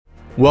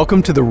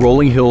Welcome to the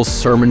Rolling Hills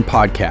Sermon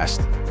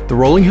Podcast. The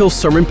Rolling Hills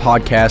Sermon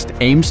Podcast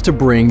aims to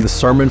bring the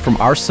sermon from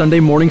our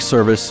Sunday morning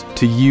service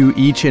to you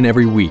each and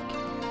every week.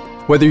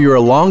 Whether you're a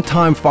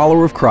longtime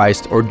follower of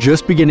Christ or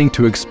just beginning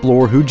to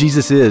explore who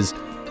Jesus is,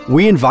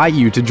 we invite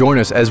you to join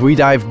us as we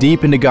dive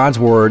deep into God's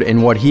Word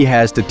and what He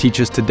has to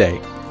teach us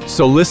today.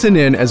 So listen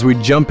in as we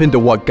jump into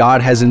what God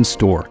has in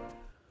store.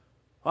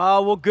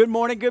 Well, good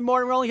morning,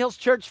 Rolling Hills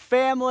Church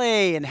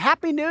family, and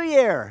Happy New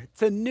Year.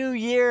 It's a new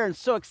year, and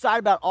so excited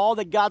about all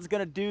that God's going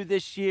to do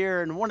this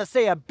year, and want to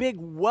say a big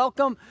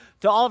welcome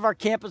to all of our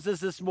campuses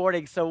this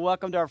morning. So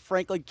welcome to our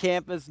Franklin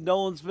campus,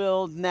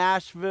 Nolensville,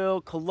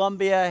 Nashville,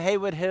 Columbia,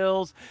 Haywood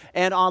Hills,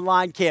 and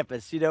online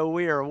campus. You know,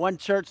 we are one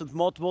church with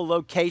multiple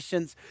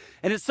locations,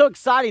 and it's so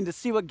exciting to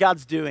see what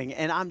God's doing,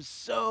 and I'm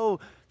so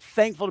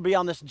thankful to be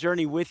on this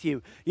journey with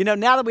you. You know,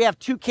 now that we have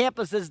two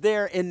campuses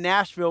there in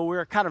Nashville,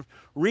 we're kind of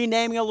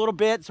renaming a little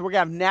bit. So we're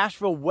going to have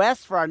Nashville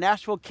West for our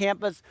Nashville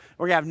campus.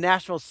 We're going to have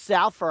Nashville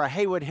South for our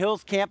Haywood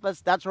Hills campus.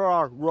 That's where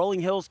our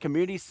Rolling Hills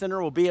Community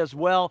Center will be as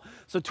well.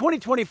 So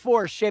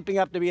 2024 is shaping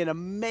up to be an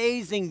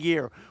amazing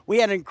year. We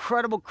had an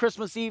incredible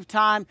Christmas Eve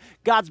time.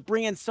 God's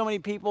bringing so many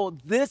people.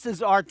 This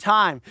is our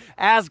time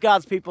as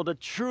God's people to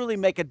truly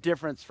make a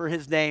difference for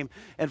His name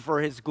and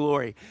for His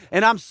glory.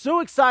 And I'm so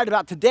excited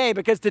about today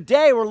because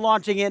today we're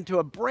launching into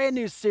a brand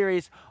new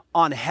series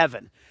on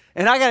heaven.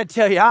 And I got to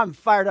tell you, I'm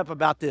fired up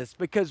about this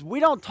because we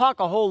don't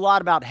talk a whole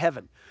lot about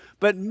heaven.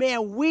 But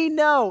man, we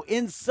know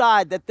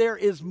inside that there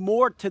is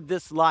more to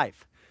this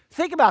life.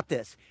 Think about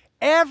this.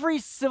 Every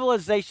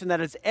civilization that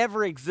has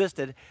ever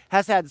existed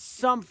has had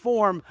some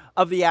form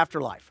of the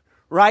afterlife,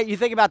 right? You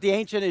think about the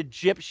ancient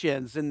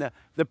Egyptians and the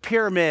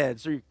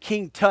pyramids, or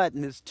King Tut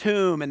and his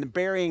tomb and the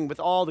burying with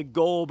all the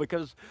gold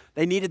because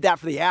they needed that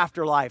for the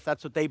afterlife.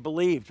 That's what they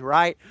believed,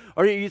 right?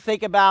 Or you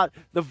think about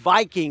the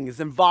Vikings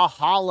and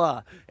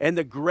Valhalla and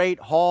the great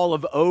hall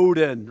of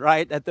Odin,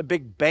 right? At the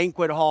big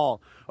banquet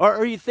hall.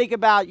 Or you think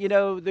about, you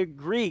know, the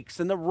Greeks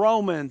and the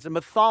Romans and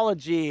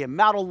mythology and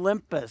Mount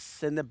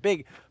Olympus and the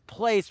big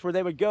place where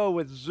they would go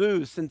with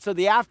Zeus. And so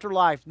the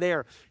afterlife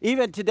there,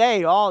 even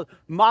today, all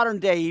modern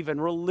day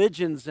even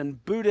religions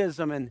and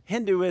Buddhism and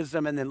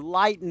Hinduism and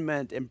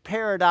enlightenment and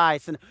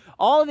paradise and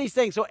all of these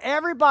things. So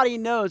everybody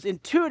knows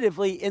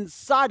intuitively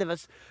inside of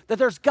us that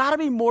there's got to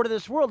be more to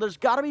this world. There's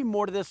got to be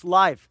more to this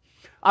life.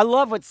 I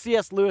love what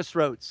C.S. Lewis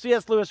wrote.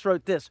 C.S. Lewis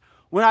wrote this: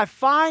 "When I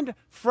find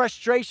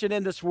frustration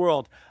in this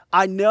world,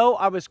 I know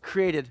I was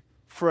created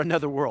for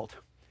another world."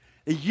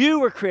 You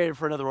were created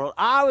for another world.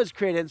 I was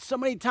created. And so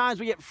many times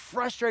we get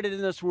frustrated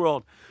in this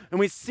world and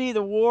we see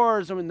the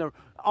wars and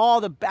all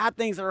the bad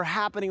things that are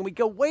happening. And we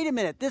go, wait a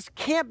minute, this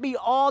can't be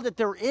all that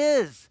there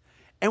is.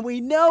 And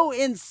we know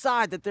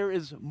inside that there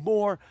is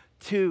more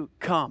to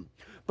come.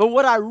 But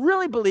what I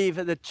really believe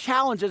that the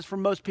challenge is for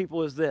most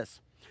people is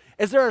this,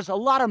 is there's a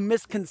lot of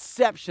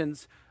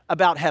misconceptions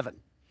about heaven.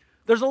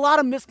 There's a lot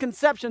of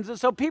misconceptions. And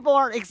so people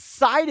aren't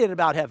excited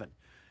about heaven.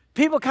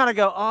 People kind of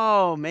go,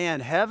 oh man,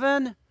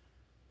 heaven?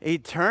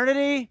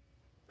 Eternity?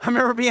 I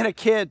remember being a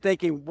kid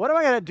thinking, what am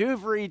I going to do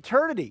for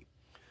eternity?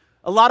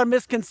 A lot of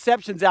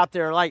misconceptions out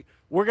there, like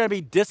we're going to be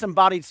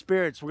disembodied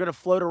spirits. We're going to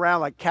float around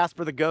like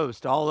Casper the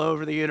Ghost all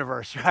over the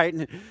universe, right?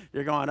 And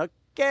you're going,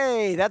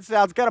 okay, that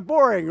sounds kind of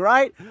boring,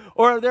 right?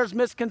 Or there's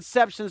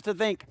misconceptions to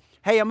think,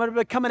 hey, I'm going to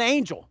become an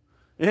angel,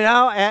 you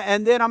know,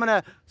 and then I'm going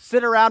to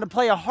sit around and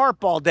play a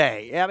harp all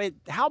day. I mean,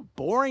 how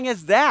boring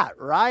is that,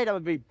 right? I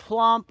would be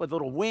plump with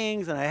little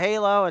wings and a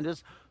halo and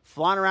just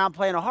flying around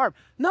playing a harp.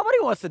 Nobody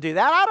wants to do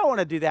that. I don't want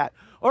to do that.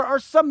 Or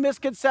some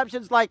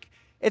misconceptions like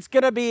it's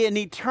going to be an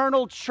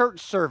eternal church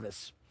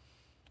service.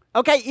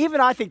 Okay,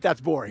 even I think that's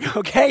boring,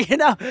 okay? You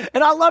know,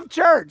 and I love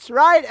church,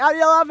 right? I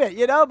love it,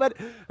 you know, but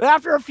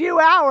after a few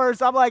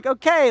hours, I'm like,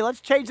 okay, let's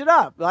change it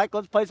up. Like,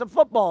 let's play some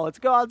football. Let's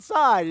go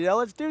outside, you know,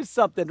 let's do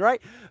something, right?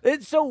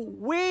 And so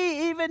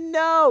we even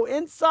know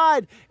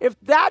inside, if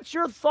that's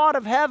your thought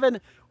of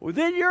heaven,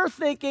 then you're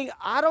thinking,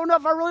 I don't know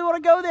if I really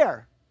want to go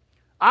there.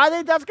 I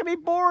think that's going to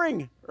be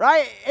boring,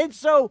 right? And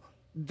so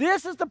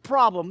this is the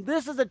problem.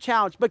 This is a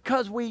challenge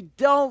because we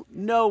don't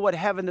know what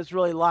heaven is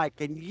really like.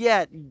 And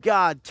yet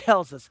God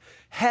tells us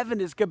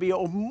heaven is going to be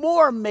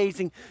more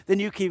amazing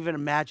than you can even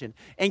imagine.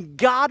 And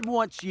God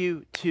wants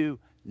you to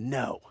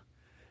know.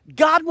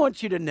 God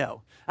wants you to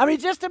know. I mean,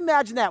 just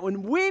imagine that.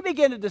 When we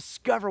begin to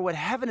discover what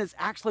heaven is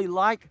actually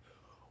like,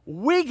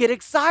 we get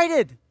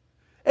excited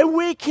and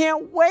we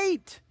can't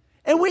wait.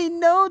 And we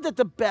know that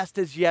the best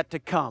is yet to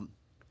come.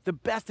 The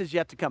best is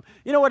yet to come.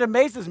 You know what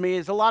amazes me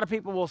is a lot of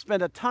people will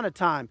spend a ton of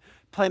time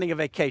planning a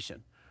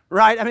vacation,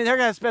 right? I mean, they're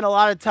going to spend a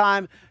lot of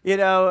time, you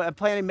know,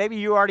 planning. Maybe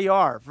you already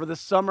are. For the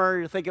summer,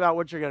 you're thinking about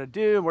what you're going to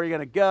do, where you're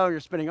going to go. You're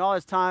spending all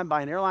this time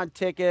buying airline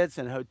tickets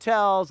and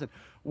hotels and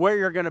where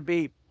you're going to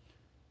be.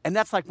 And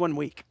that's like 1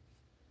 week,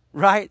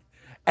 right?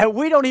 And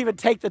we don't even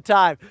take the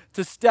time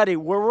to study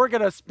where we're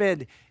going to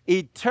spend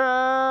eternity,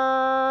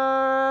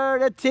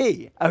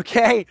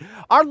 okay?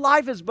 Our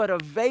life is but a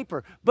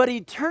vapor, but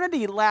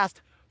eternity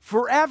lasts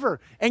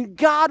forever. And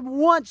God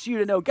wants you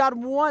to know. God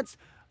wants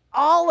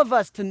all of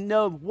us to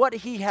know what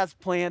He has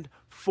planned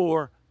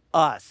for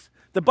us.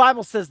 The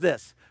Bible says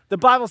this. The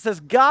Bible says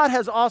God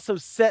has also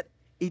set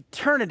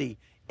eternity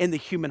in the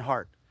human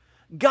heart.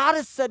 God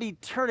has set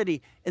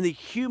eternity in the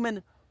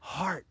human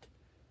heart.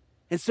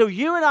 And so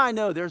you and I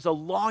know there's a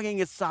longing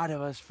inside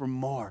of us for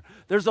more.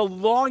 There's a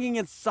longing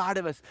inside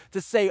of us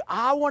to say,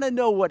 I want to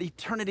know what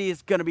eternity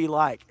is going to be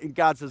like. And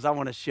God says, I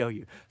want to show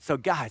you. So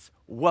guys,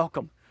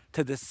 welcome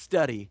to this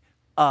study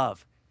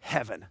of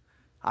heaven.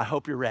 I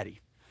hope you're ready.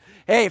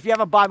 Hey, if you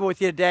have a Bible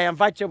with you today, I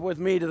invite you up with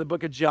me to the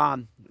book of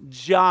John.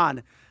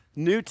 John,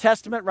 New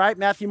Testament, right?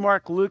 Matthew,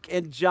 Mark, Luke,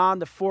 and John,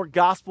 the four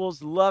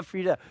Gospels. Love for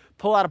you to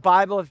pull out a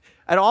Bible.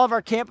 At all of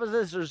our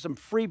campuses, there's some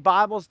free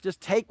Bibles.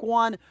 Just take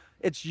one.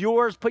 It's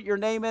yours. Put your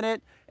name in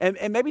it. And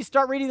maybe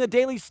start reading the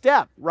Daily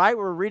Step, right?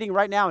 We're reading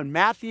right now in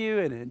Matthew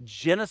and in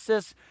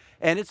Genesis.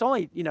 And it's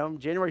only,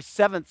 January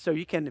 7th. So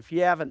you can, if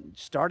you haven't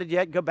started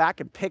yet, go back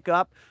and pick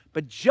up.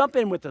 But jump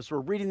in with us. We're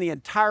reading the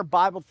entire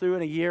Bible through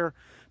in a year.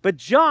 But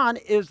John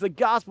is the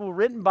gospel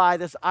written by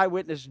this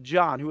eyewitness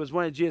John, who was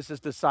one of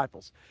Jesus'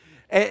 disciples.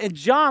 And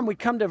John, we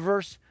come to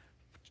verse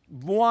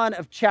 1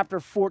 of chapter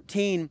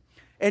 14.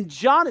 And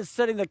John is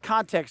setting the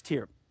context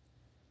here.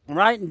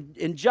 Right?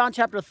 In John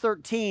chapter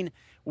 13,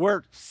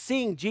 we're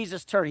seeing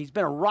Jesus turn. He's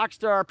been a rock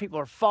star. People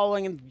are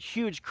following him,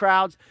 huge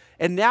crowds.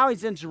 And now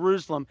he's in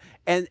Jerusalem,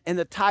 and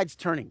the tide's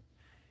turning.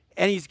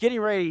 And he's getting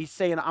ready. He's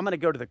saying, I'm going to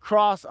go to the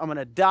cross. I'm going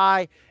to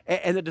die.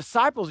 And the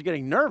disciples are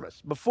getting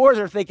nervous. Before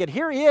they're thinking,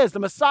 here he is, the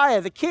Messiah,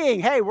 the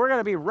King. Hey, we're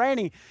going to be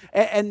reigning.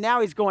 And now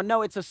he's going,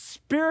 no, it's a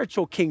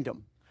spiritual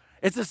kingdom.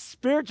 It's a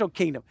spiritual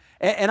kingdom.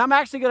 And I'm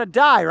actually going to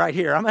die right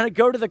here. I'm going to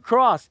go to the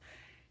cross.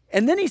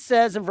 And then he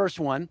says in verse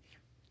 1,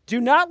 do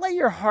not let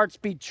your hearts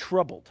be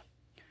troubled.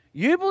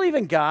 You believe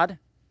in God,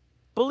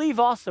 believe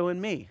also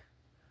in me.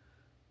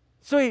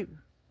 So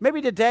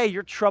maybe today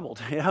you're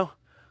troubled,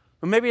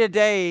 Or maybe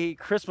today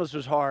Christmas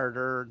was hard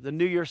or the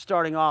new year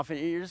starting off and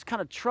you're just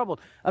kind of troubled.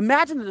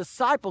 Imagine the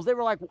disciples. They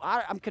were like,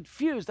 I'm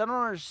confused. I don't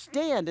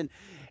understand.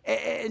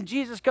 And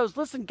Jesus goes,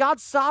 listen,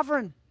 God's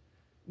sovereign.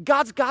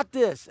 God's got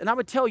this. And I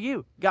would tell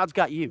you, God's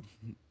got you.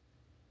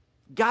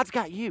 God's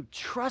got you.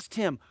 Trust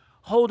him.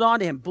 Hold on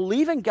to him.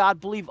 Believe in God.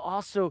 Believe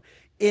also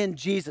in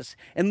Jesus.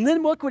 And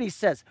then look what he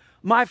says.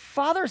 My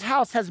Father's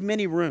house has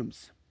many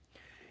rooms.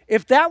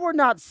 If that were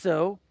not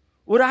so,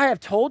 would I have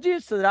told you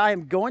so that I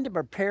am going to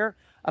prepare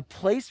a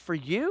place for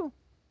you?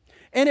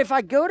 And if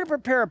I go to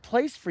prepare a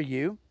place for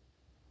you,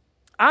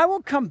 I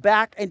will come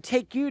back and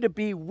take you to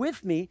be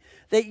with me,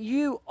 that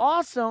you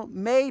also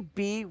may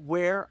be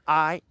where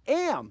I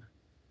am.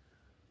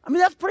 I mean,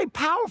 that's pretty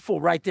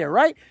powerful right there,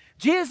 right?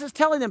 Jesus is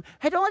telling them,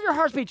 hey, don't let your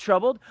hearts be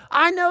troubled.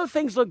 I know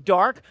things look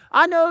dark.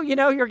 I know,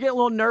 you're getting a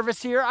little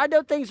nervous here. I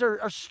know things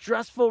are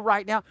stressful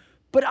right now,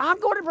 but I'm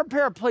going to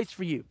prepare a place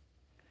for you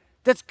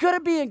that's going to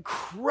be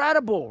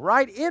incredible,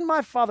 right? In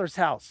my Father's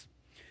house.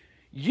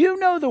 You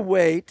know the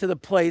way to the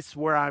place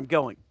where I'm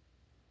going.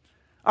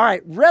 All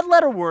right, red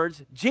letter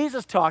words,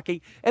 Jesus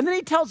talking, and then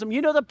he tells them,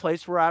 you know the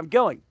place where I'm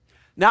going.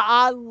 Now,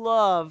 I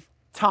love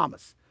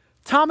Thomas.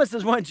 Thomas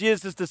is one of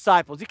Jesus'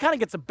 disciples. He kind of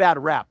gets a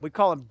bad rap. We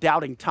call him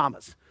Doubting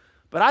Thomas.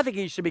 But I think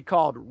he should be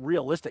called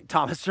Realistic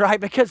Thomas, right?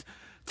 Because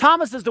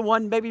Thomas is the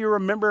one, maybe you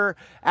remember,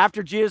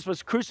 after Jesus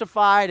was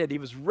crucified and he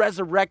was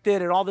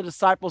resurrected and all the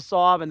disciples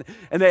saw him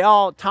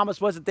and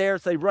Thomas wasn't there,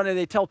 so they run in and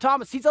they tell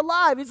Thomas, he's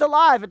alive.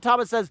 And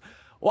Thomas says,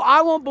 well,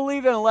 I won't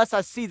believe it unless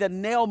I see the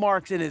nail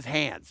marks in his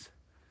hands.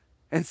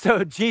 And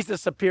so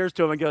Jesus appears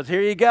to him and goes,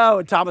 here you go.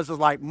 And Thomas is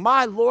like,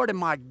 my Lord and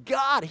my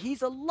God,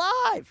 he's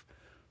alive,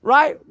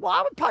 right? Well,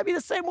 I would probably be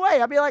the same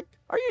way. I'd be like,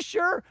 are you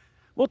sure?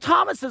 Well,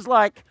 Thomas is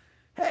like,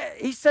 hey,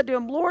 he said to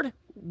him, Lord,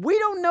 we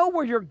don't know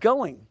where you're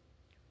going.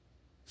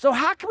 So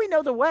how can we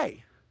know the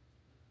way?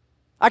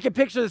 I can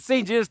picture the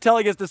scene, Jesus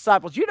telling his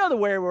disciples, you know the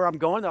way where I'm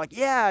going? They're like,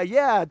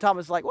 yeah.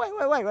 Thomas is like, wait,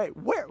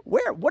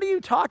 where? What are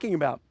you talking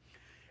about?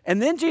 And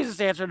then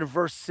Jesus answered in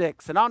verse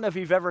 6. And I don't know if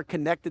you've ever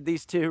connected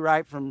these two,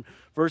 right, from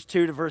verse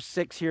 2 to verse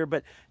 6 here.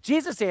 But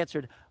Jesus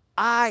answered,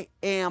 I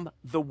am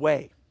the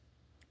way.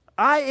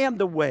 I am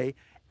the way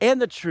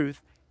and the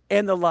truth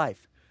and the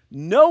life.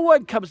 No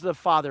one comes to the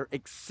Father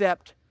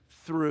except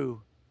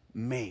through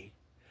me.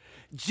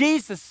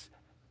 Jesus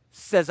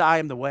says, I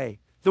am the way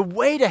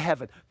to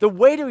heaven, the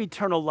way to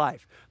eternal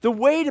life, the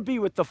way to be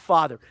with the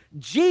Father.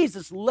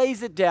 Jesus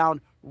lays it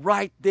down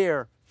right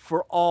there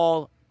for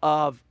all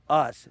of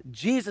us.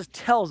 Jesus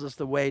tells us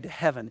the way to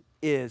heaven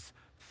is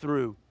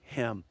through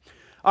him.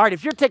 All right,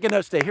 if you're taking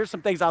notes today, here's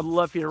some things I'd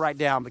love for you to write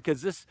down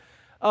because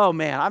oh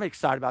man, I'm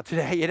excited about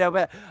today,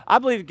 but I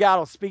believe God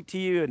will speak to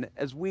you. And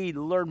as we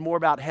learn more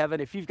about heaven,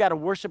 if you've got a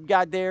worship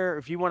guide there,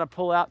 if you want to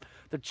pull out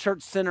the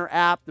Church Center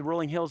app, the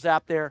Rolling Hills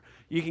app there,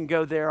 you can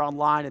go there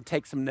online and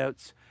take some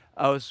notes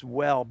as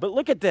well. But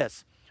look at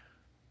this.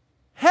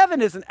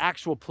 Heaven is an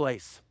actual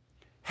place.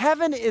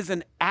 Heaven is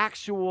an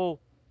actual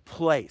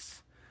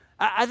place.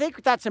 I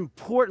think that's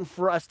important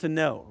for us to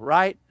know,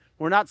 right?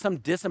 We're not some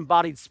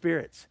disembodied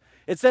spirits.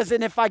 It says,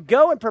 and if I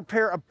go and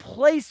prepare a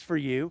place for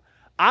you,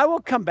 I will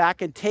come back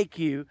and take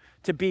you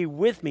to be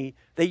with me,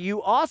 that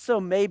you also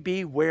may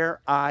be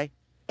where I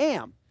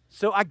am.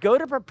 So I go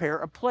to prepare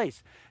a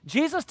place.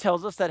 Jesus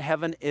tells us that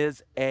heaven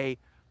is a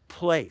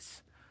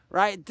place,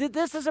 right?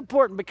 This is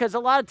important because a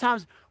lot of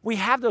times we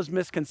have those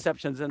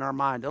misconceptions in our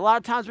mind. A lot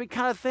of times we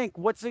kind of think,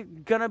 what's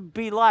it going to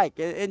be like?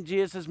 And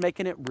Jesus is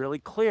making it really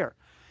clear.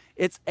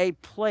 It's a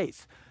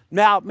place.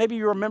 Now, maybe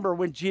you remember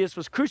when Jesus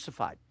was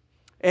crucified.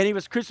 And he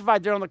was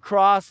crucified there on the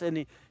cross,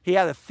 and he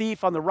had a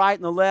thief on the right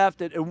and the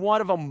left, and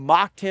one of them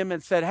mocked him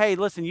and said, hey,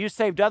 listen, you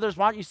saved others,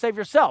 why don't you save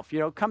yourself?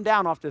 Come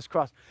down off this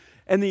cross.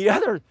 And the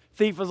other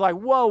thief was like,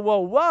 whoa, whoa,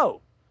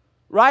 whoa,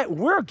 right?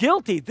 We're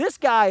guilty. This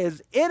guy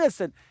is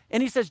innocent.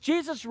 And he says,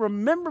 Jesus,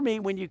 remember me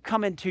when you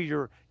come into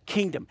your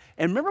kingdom.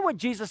 And remember what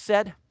Jesus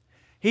said?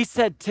 He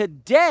said,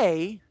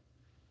 today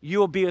you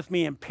will be with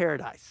me in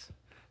paradise.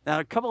 Now,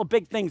 a couple of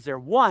big things there.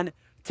 One,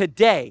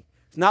 today.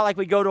 It's not like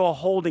we go to a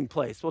holding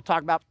place. We'll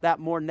talk about that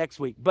more next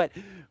week. But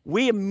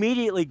we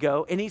immediately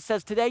go, and he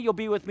says, today you'll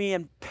be with me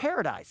in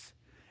paradise.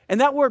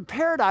 And that word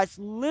paradise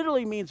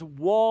literally means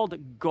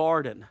walled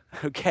garden,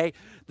 okay?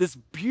 This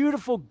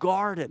beautiful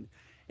garden.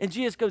 And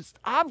Jesus goes,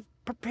 I've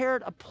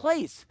prepared a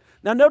place.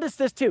 Now notice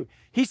this too.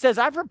 He says,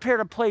 I've prepared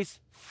a place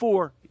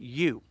for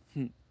you.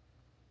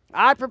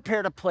 I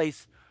prepared a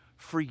place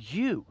for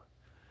you.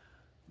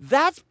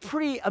 That's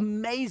pretty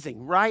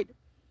amazing, right?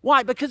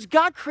 Why? Because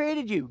God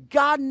created you.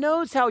 God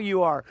knows how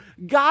you are.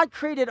 God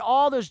created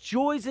all those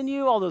joys in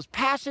you, all those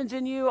passions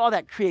in you, all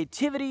that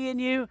creativity in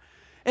you.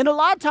 And a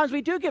lot of times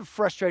we do get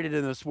frustrated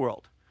in this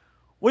world.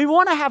 We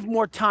want to have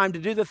more time to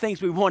do the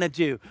things we want to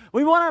do.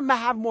 We want to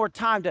have more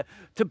time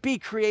to be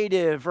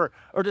creative or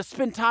to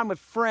spend time with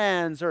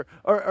friends or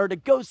to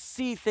go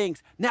see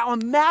things. Now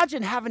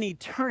imagine having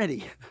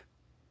eternity.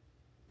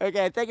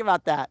 Okay, think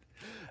about that.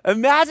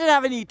 Imagine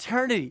having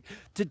eternity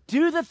to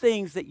do the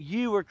things that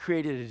you were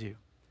created to do.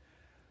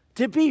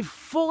 To be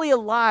fully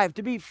alive,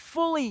 to be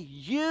fully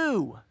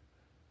you.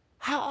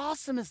 How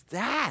awesome is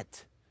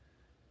that?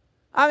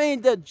 I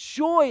mean, the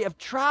joy of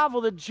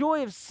travel, the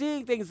joy of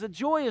seeing things, the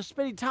joy of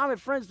spending time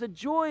with friends, the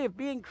joy of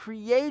being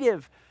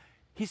creative.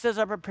 He says,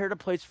 I prepared a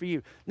place for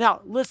you.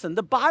 Now, listen,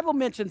 the Bible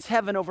mentions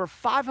heaven over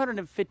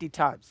 550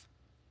 times.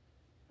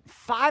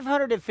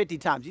 550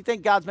 times. You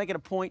think God's making a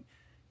point?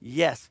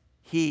 Yes,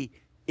 he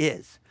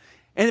is.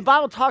 And the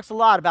Bible talks a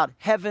lot about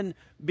heaven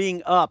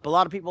being up. A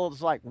lot of people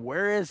is like,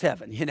 where is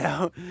heaven,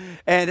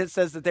 And it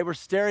says that they were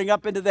staring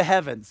up into the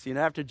heavens,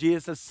 after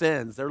Jesus'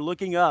 sins. They're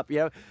looking up,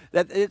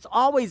 that it's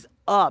always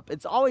up.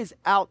 It's always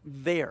out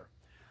there.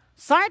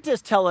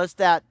 Scientists tell us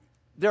that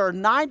there are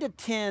 9 to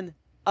 10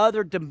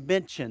 other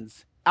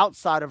dimensions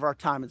outside of our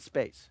time and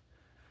space.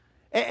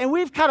 And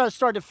we've kind of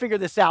started to figure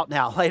this out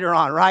now later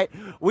on, right?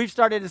 We've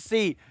started to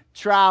see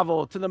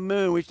travel to the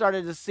moon. We've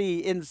started to see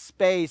in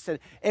space.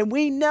 And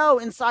we know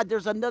inside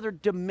there's another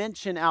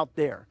dimension out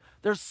there.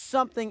 There's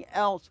something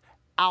else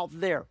out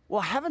there.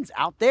 Well, heaven's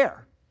out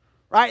there,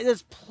 right?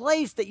 This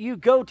place that you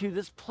go to,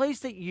 this place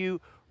that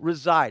you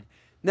reside.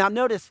 Now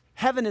notice,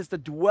 heaven is the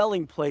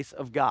dwelling place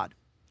of God.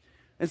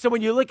 And so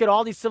when you look at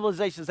all these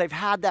civilizations, they've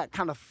had that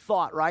kind of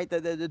thought, right?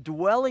 The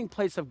dwelling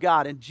place of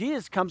God. And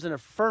Jesus comes and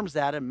affirms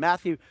that in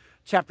Matthew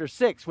chapter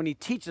 6 when he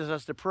teaches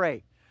us to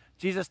pray.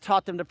 Jesus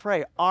taught them to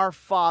pray, Our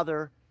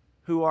Father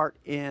who art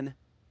in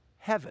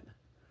heaven,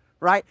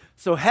 right?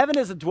 So heaven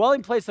is a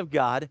dwelling place of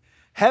God.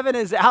 Heaven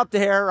is out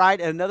there, right?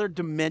 Another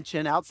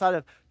dimension outside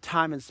of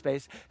time and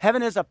space.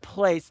 Heaven is a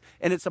place,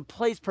 and it's a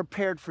place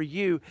prepared for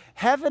you.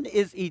 Heaven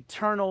is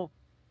eternal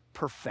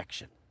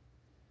perfection.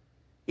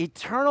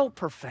 Eternal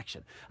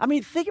perfection. I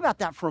mean, think about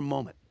that for a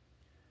moment.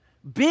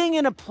 Being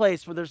in a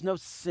place where there's no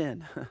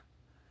sin, where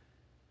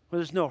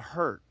there's no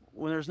hurt,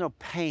 when there's no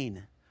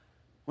pain,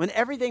 when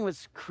everything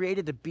was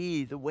created to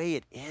be the way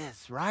it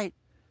is, right?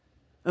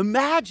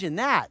 Imagine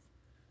that.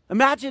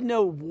 Imagine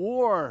no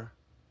war,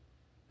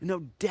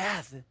 no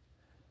death,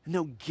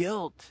 no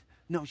guilt,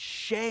 no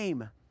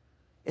shame.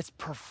 It's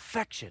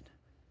perfection.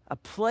 A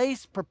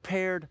place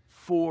prepared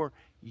for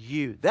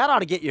you. That ought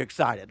to get you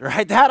excited,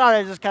 right? That ought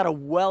to just kind of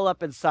well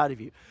up inside of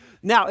you.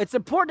 Now, it's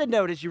important to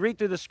note as you read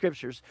through the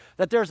scriptures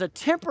that there's a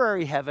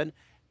temporary heaven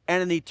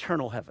and an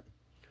eternal heaven,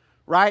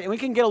 right? And we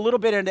can get a little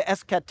bit into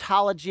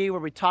eschatology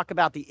where we talk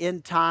about the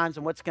end times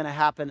and what's going to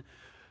happen.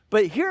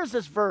 But here's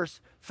this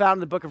verse found in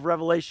the book of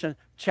Revelation,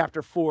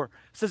 chapter 4. It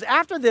says,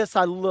 After this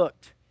I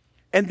looked,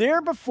 and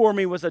there before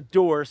me was a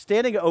door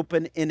standing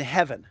open in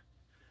heaven.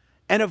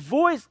 And a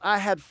voice I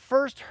had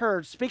first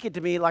heard speaking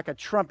to me like a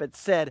trumpet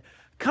said,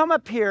 Come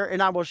up here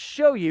and I will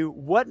show you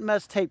what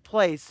must take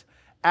place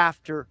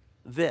after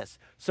this.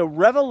 So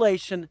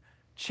Revelation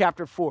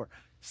chapter 4.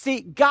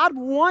 See, God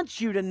wants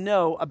you to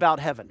know about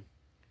heaven.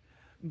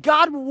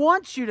 God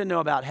wants you to know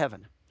about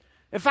heaven.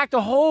 In fact,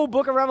 the whole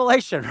book of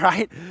Revelation,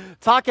 right?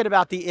 Talking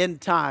about the end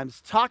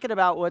times, talking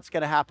about what's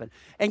going to happen.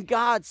 And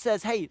God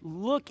says, hey,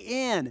 look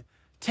in,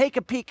 take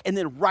a peek, and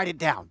then write it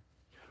down.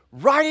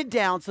 Write it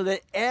down so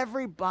that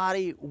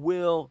everybody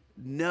will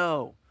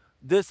know.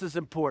 This is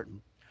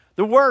important.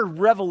 The word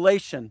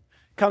revelation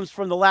comes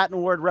from the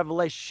Latin word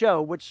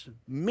revelatio, which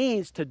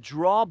means to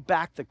draw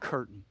back the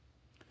curtain.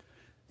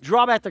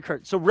 Draw back the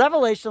curtain. So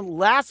Revelation,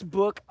 last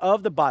book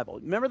of the Bible.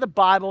 Remember the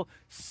Bible,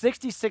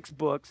 66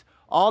 books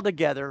all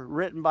together,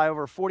 written by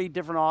over 40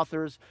 different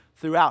authors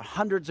throughout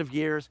hundreds of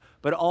years,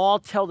 but all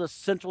tell the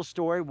central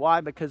story.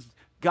 Why? Because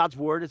God's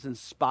word is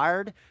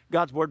inspired.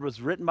 God's word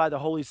was written by the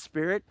Holy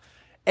Spirit.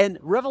 And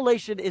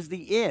Revelation is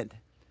the end.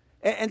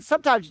 And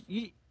sometimes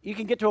you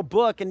can get to a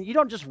book and you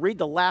don't just read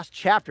the last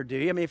chapter, do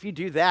you? I mean, if you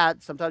do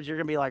that, sometimes you're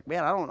going to be like,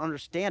 man, I don't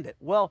understand it.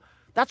 Well,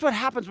 that's what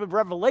happens with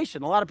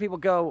Revelation. A lot of people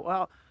go,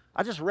 well,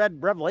 I just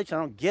read Revelation,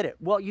 I don't get it.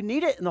 Well, you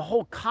need it in the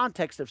whole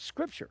context of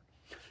Scripture.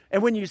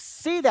 And when you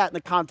see that in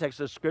the context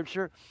of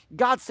Scripture,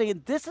 God's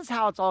saying, this is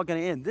how it's all going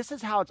to end. This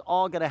is how it's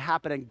all going to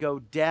happen and go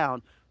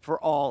down for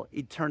all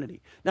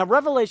eternity. Now,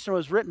 Revelation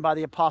was written by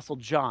the Apostle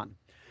John.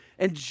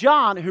 And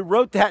John, who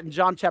wrote that in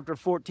John chapter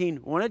 14,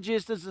 one of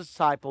Jesus'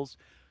 disciples,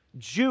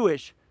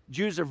 Jews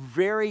are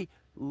very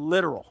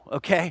literal,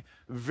 okay?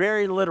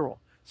 Very literal.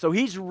 So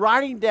he's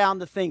writing down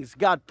the things.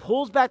 God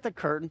pulls back the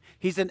curtain.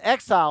 He's in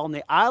exile on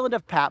the island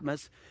of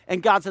Patmos.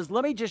 And God says,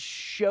 let me just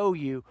show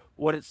you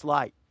what it's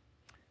like.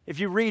 If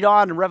you read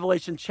on in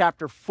Revelation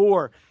chapter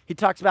 4, he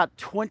talks about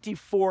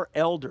 24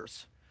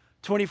 elders.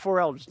 24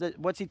 elders.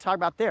 What's he talking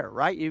about there,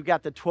 right? You've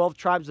got the 12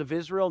 tribes of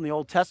Israel in the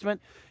Old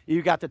Testament.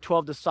 You've got the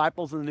 12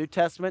 disciples in the New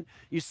Testament.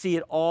 You see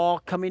it all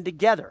coming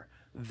together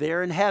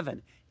there in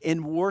heaven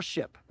in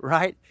worship,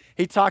 right?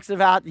 He talks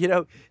about,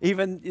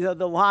 even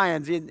the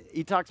lions.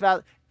 He talks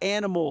about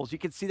animals. You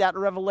can see that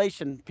in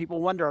Revelation.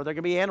 People wonder, are there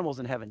going to be animals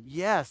in heaven?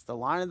 Yes, the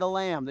lion and the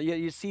lamb.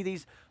 You see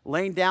these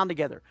laying down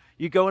together.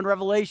 You go in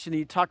Revelation and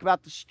you talk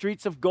about the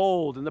streets of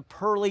gold and the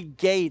pearly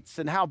gates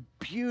and how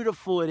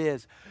beautiful it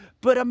is.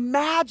 But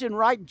imagine,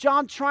 right,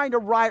 John trying to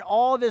write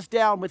all this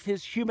down with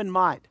his human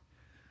mind.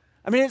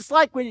 I mean, it's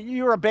like when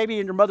you were a baby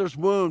in your mother's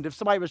womb, if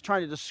somebody was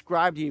trying to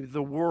describe to you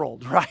the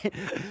world, right?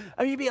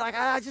 I mean, you'd be like,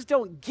 I just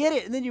don't get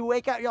it. And then you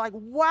wake up, you're like,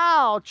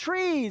 wow,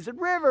 trees and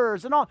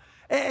rivers and all.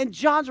 And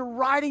John's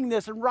writing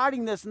this.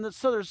 And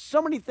so there's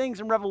so many things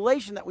in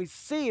Revelation that we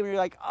see. And you're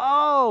like,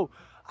 oh,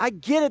 I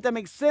get it. That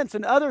makes sense.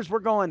 And others were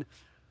going,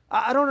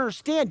 I don't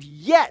understand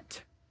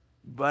yet,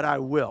 but I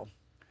will.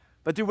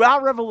 But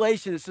throughout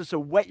Revelation, it's just to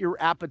whet your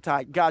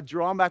appetite. God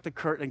drawing back the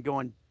curtain and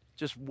going,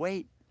 just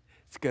wait.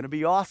 It's going to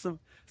be awesome.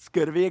 It's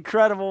going to be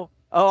incredible.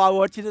 Oh, I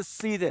want you to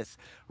see this.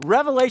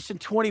 Revelation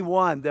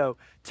 21, though,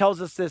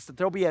 tells us this, that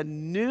there'll be a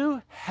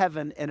new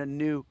heaven and a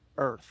new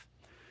earth.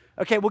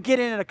 Okay, we'll get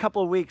in a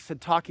couple of weeks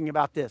and talking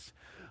about this.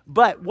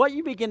 But what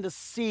you begin to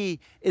see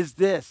is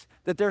this,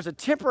 that there's a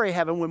temporary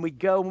heaven when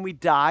we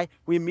die,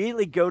 we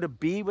immediately go to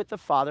be with the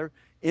Father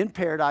in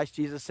paradise.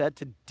 Jesus said,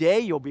 today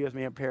you'll be with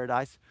me in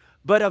paradise.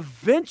 But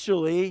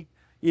eventually,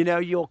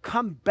 you'll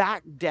come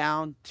back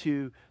down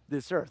to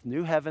this earth,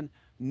 new heaven,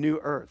 new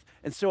earth.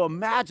 And so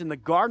imagine the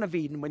Garden of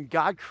Eden when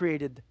God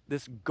created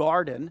this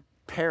garden,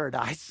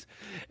 paradise,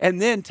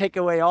 and then take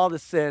away all the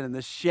sin and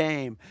the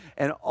shame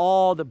and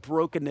all the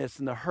brokenness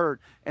and the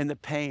hurt and the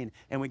pain.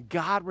 And when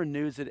God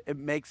renews it, it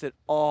makes it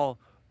all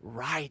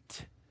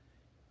right.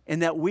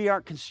 And that we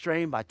aren't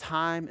constrained by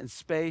time and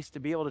space to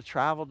be able to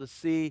travel, to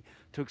see,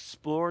 to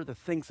explore the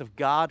things of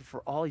God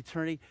for all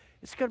eternity.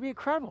 It's going to be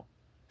incredible.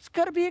 It's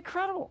going to be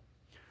incredible.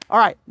 All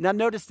right, now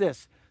notice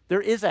this.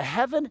 There is a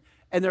heaven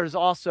and there's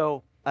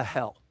also a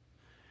hell.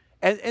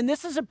 And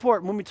this is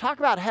important. When we talk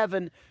about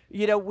heaven,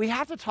 we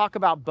have to talk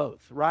about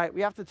both, right?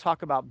 We have to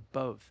talk about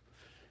both.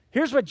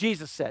 Here's what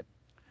Jesus said.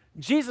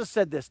 Jesus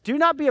said this, do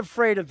not be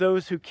afraid of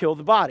those who kill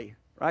the body,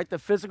 right? The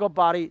physical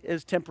body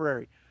is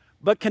temporary,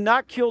 but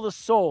cannot kill the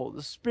soul,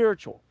 the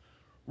spiritual.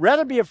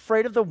 Rather be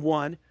afraid of the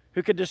one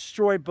who can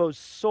destroy both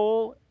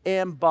soul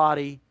and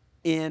body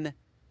in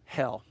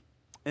hell.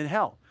 In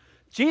hell.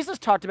 Jesus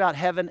talked about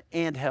heaven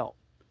and hell.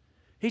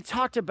 He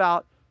talked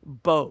about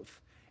both.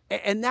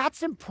 And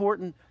that's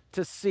important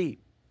to see,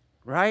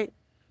 right?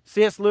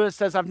 C.S. Lewis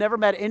says, I've never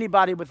met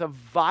anybody with a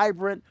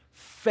vibrant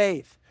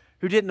faith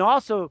who didn't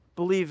also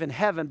believe in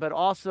heaven, but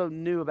also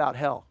knew about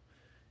hell.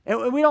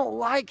 And we don't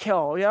like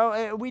hell,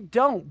 we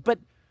don't, but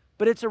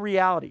it's a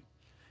reality.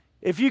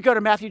 If you go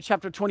to Matthew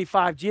chapter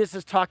 25, Jesus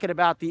is talking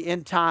about the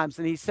end times,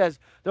 and he says,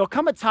 there'll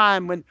come a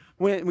time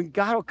when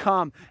God will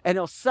come and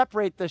he'll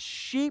separate the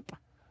sheep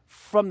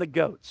from the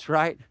goats,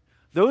 right?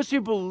 Those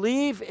who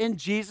believe in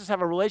Jesus,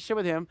 have a relationship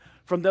with him,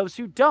 from those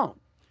who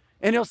don't.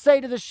 And he'll say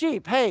to the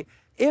sheep, hey,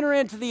 enter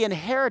into the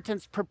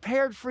inheritance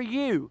prepared for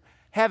you,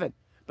 heaven.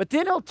 But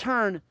then he'll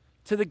turn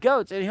to the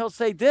goats and he'll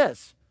say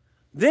this.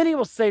 Then he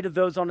will say to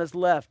those on his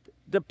left,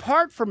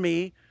 depart from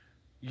me,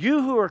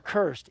 you who are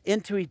cursed,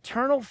 into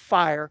eternal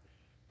fire,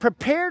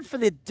 prepared for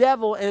the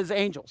devil and his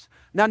angels.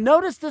 Now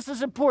notice this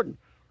is important.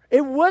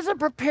 It wasn't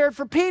prepared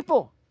for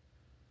people.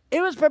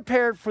 It was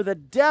prepared for the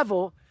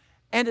devil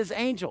and his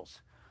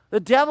angels. The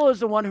devil is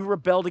the one who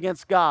rebelled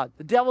against God.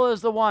 The devil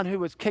is the one who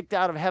was kicked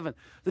out of heaven.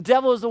 The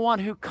devil is the one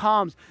who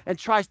comes and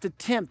tries to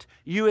tempt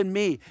you and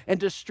me and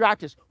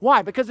distract us.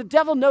 Why? Because the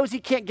devil knows he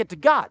can't get to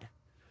God.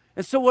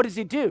 And so what does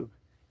he do?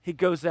 He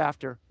goes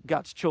after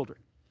God's children,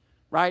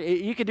 right?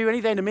 You can do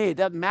anything to me. It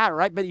doesn't matter,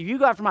 right? But if you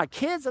go after my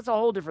kids, that's a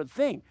whole different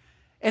thing.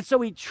 And so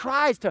he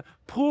tries to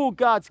pull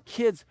God's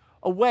kids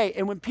away.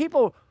 And when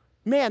people,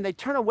 man, they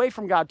turn away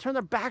from God, turn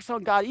their backs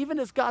on God, even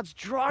as God's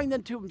drawing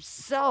them to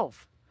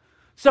himself.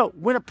 So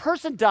when a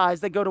person dies,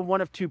 they go to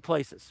one of two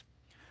places.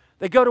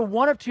 They go to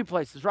one of two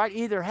places, right?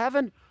 Either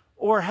heaven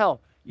or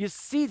hell. You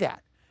see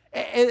that.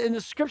 And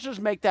the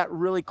scriptures make that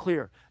really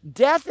clear.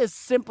 Death is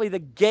simply the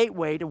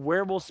gateway to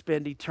where we'll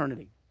spend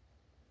eternity.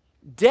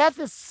 Death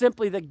is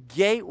simply the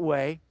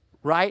gateway,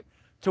 right,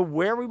 to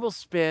where we will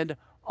spend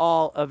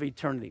all of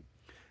eternity.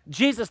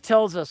 Jesus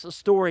tells us a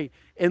story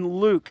in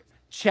Luke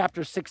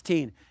chapter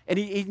 16, and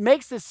he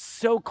makes this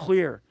so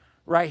clear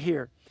right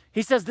here.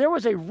 He says, there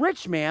was a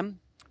rich man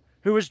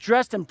who was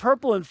dressed in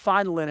purple and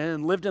fine linen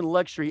and lived in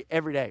luxury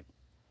every day.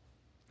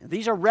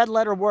 These are red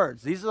letter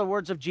words. These are the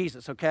words of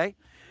Jesus, okay?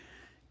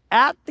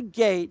 At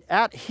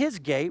his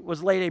gate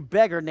was laid a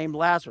beggar named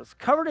Lazarus,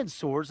 covered in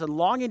sores and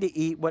longing to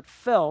eat what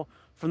fell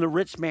from the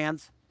rich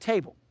man's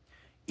table.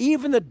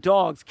 Even the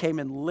dogs came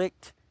and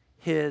licked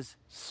his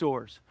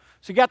sores.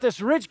 So you got this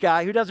rich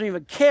guy who doesn't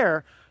even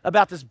care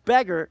about this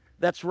beggar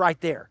that's right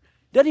there.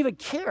 Doesn't even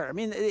care. I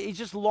mean, he's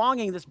just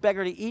longing, this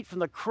beggar, to eat from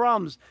the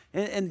crumbs,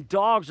 and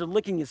dogs are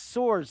licking his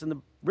sores, and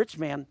the rich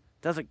man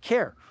doesn't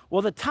care.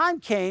 Well, the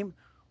time came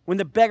when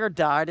the beggar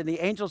died, and the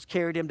angels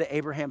carried him to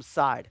Abraham's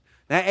side.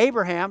 Now,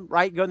 Abraham,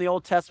 right, go in the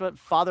Old Testament,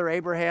 Father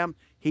Abraham,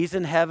 he's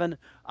in heaven,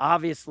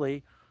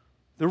 obviously.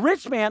 The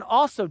rich man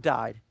also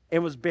died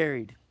and was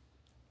buried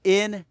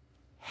in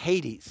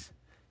Hades.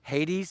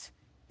 Hades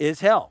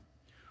is hell,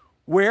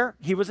 where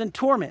he was in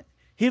torment.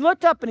 He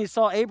looked up and he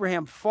saw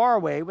Abraham far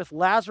away with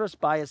Lazarus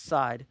by his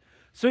side.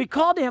 So he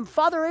called to him,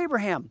 Father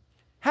Abraham,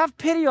 have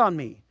pity on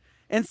me,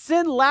 and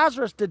send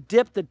Lazarus to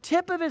dip the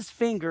tip of his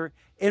finger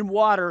in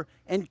water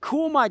and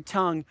cool my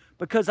tongue,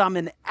 because I'm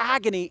in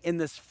agony in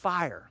this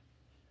fire.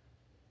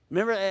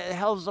 Remember,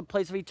 hell is a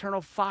place of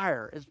eternal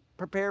fire. It's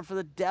prepared for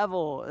the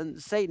devil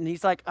and Satan.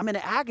 He's like, I'm in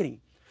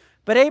agony.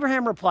 But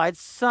Abraham replied,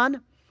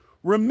 Son,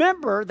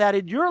 remember that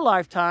in your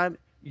lifetime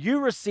you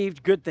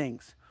received good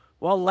things,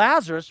 while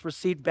Lazarus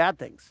received bad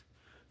things.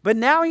 But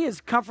now he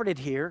is comforted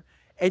here,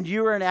 and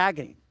you are in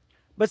agony.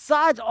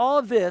 Besides all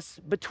of this,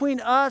 between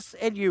us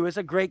and you is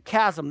a great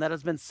chasm that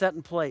has been set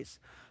in place,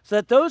 so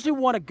that those who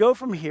want to go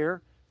from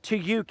here to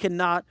you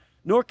cannot,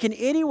 nor can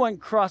anyone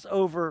cross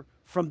over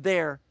from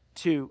there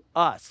to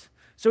us.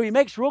 So he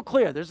makes real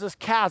clear, there's this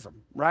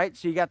chasm, right?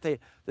 So you got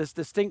this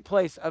distinct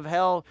place of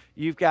hell,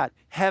 you've got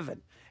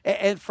heaven.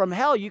 And from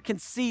hell, you can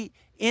see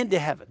into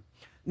heaven.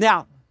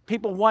 Now,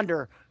 people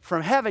wonder,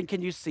 from heaven,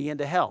 can you see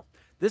into hell?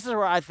 This is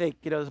where I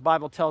think, the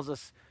Bible tells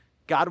us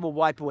God will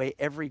wipe away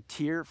every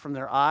tear from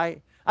their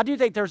eye. I do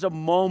think there's a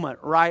moment,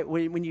 right,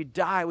 when you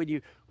die, when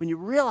you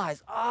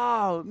realize,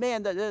 oh,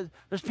 man,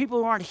 there's people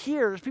who aren't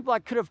here. There's people I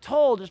could have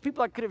told. There's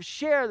people I could have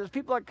shared. There's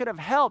people I could have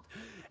helped.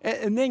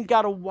 And then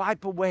God will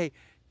wipe away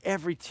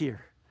every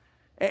tear.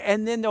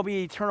 And then there'll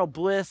be eternal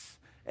bliss.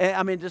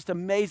 I mean, just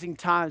amazing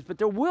times. But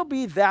there will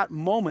be that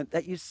moment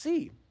that you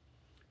see.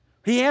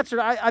 He answered,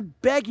 I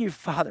beg you,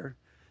 Father.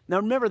 Now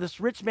remember, this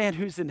rich man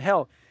who's in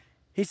hell,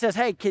 he says,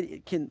 hey,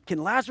 can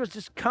Lazarus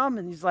just come?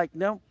 And he's like,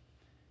 no.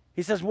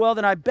 He says, well,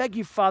 then I beg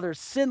you, Father,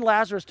 send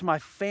Lazarus to my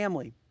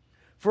family,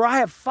 for I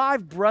have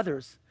 5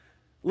 brothers.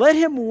 Let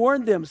him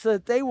warn them so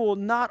that they will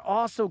not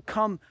also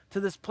come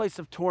to this place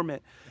of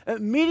torment.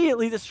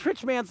 Immediately, this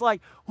rich man's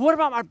like, what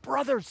about my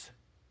brothers?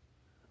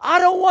 I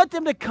don't want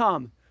them to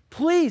come.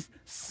 Please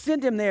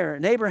send him there.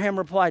 And Abraham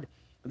replied,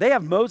 they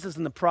have Moses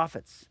and the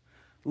prophets.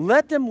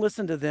 Let them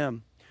listen to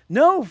them.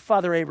 No,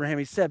 Father Abraham,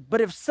 he said,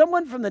 but if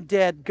someone from the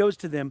dead goes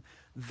to them,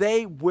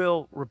 they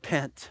will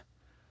repent.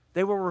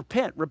 They will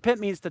repent.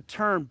 Repent means to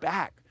turn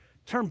back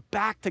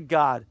to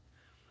God.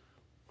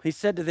 He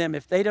said to them,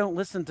 if they don't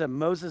listen to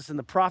Moses and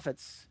the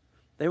prophets,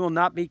 they will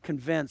not be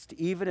convinced,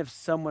 even if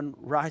someone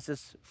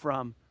rises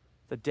from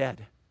the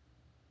dead.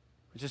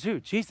 Which is who?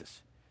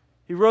 Jesus.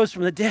 He rose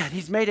from the dead.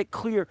 He's made it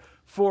clear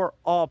for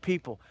all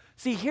people.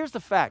 See, here's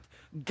the fact.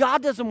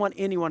 God doesn't want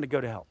anyone to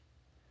go to hell.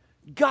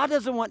 God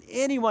doesn't want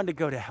anyone to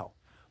go to hell,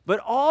 but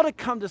all to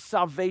come to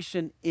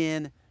salvation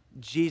in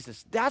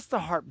Jesus. That's the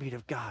heartbeat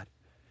of God.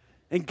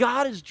 And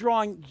God is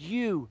drawing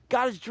you,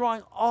 God is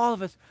drawing all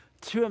of us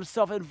to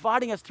himself,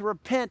 inviting us to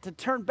repent, to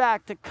turn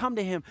back, to come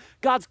to him.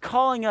 God's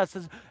calling us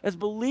as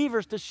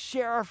believers to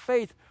share our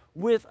faith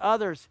with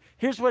others.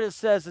 Here's what it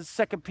says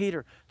in 2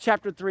 Peter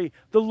chapter 3.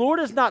 The Lord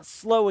is not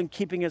slow in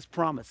keeping his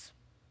promise.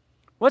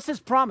 What's his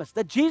promise?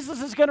 That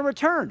Jesus is going to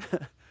return.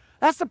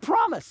 That's the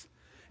promise.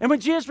 And when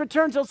Jesus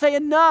returns, he'll say,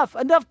 enough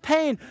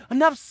pain,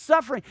 enough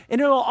suffering, and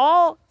it'll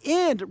all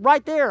end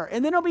right there.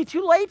 And then it'll be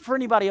too late for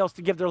anybody else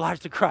to give their lives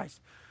to Christ.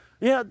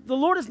 The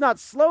Lord is not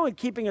slow in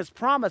keeping his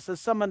promise, as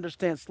some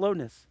understand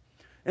slowness.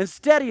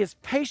 Instead, he is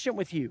patient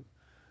with you,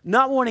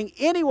 not wanting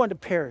anyone to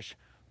perish,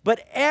 but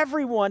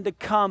everyone to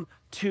come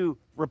to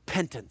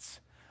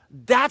repentance.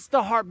 That's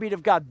the heartbeat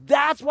of God.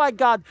 That's why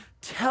God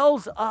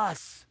tells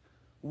us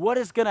what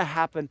is going to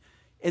happen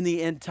in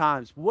the end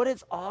times, what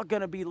it's all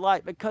going to be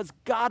like, because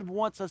God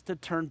wants us to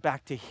turn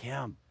back to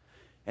him.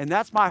 And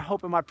that's my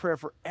hope and my prayer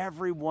for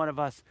every one of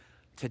us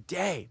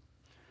today.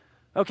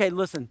 Okay,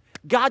 listen,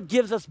 God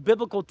gives us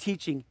biblical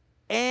teaching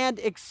and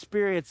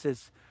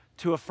experiences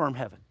to affirm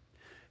heaven.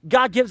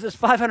 God gives us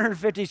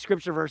 550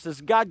 scripture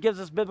verses. God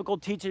gives us biblical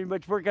teaching,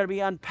 which we're going to be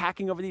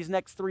unpacking over these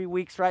next 3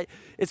 weeks, right?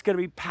 It's going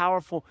to be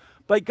powerful.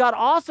 But God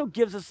also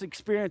gives us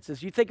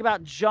experiences. You think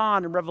about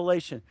John in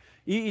Revelation.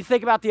 You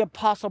think about the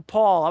Apostle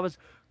Paul. I was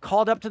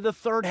called up to the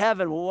third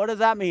heaven. Well, what does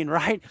that mean,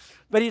 right?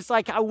 But he's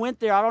like, I went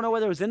there. I don't know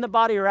whether it was in the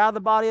body or out of the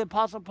body, the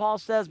Apostle Paul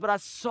says, but I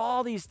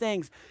saw these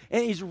things.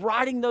 And he's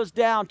writing those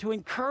down to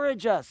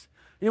encourage us.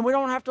 We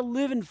don't have to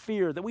live in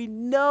fear, that we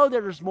know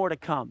that there's more to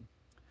come.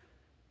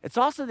 It's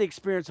also the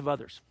experience of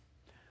others.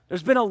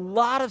 There's been a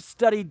lot of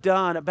study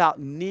done about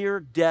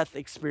near-death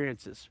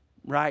experiences,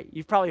 right?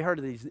 You've probably heard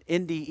of these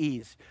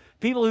NDEs.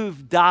 People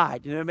who've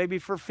died, maybe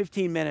for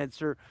 15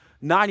 minutes or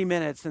 90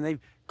 minutes, and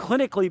they've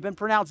clinically been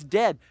pronounced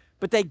dead,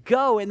 but they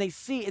go and they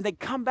see and they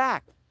come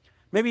back.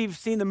 Maybe you've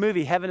seen the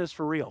movie Heaven is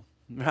for Real,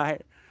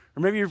 right?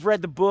 Or maybe you've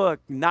read the book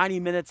 90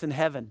 Minutes in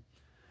Heaven.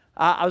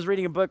 I was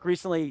reading a book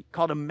recently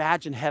called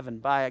Imagine Heaven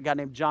by a guy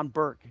named John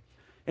Burke.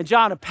 And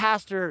John, a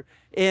pastor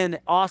in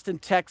Austin,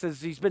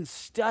 Texas, he's been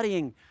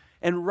studying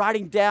and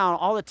writing down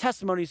all the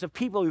testimonies of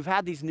people who've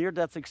had these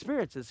near-death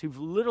experiences, who've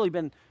literally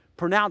been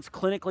pronounced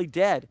clinically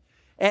dead,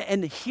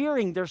 and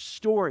hearing their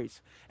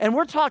stories. And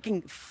we're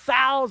talking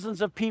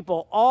thousands of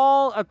people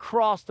all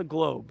across the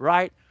globe,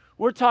 right?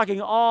 We're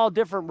talking all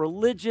different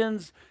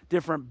religions,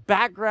 different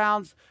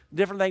backgrounds,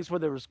 different things,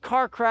 whether it was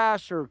car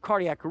crash or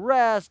cardiac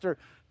arrest or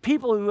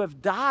people who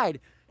have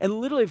died and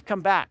literally have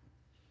come back.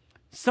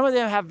 Some of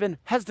them have been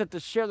hesitant to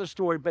share their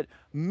story, but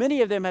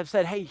many of them have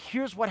said, hey,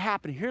 here's what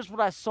happened. Here's what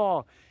I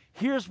saw.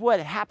 Here's what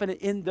happened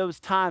in those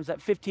times,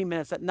 that 15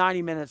 minutes, that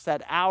 90 minutes,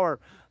 that hour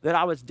that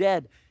I was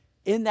dead.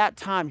 In that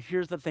time,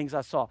 here's the things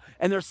I saw.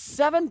 And there's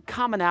 7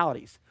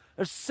 commonalities.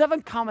 There's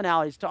 7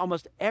 commonalities to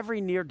almost every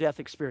near-death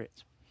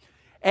experience.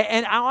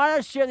 And I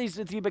want to share these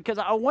with you because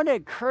I want to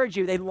encourage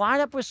you. They line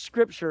up with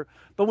Scripture,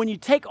 but when you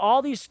take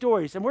all these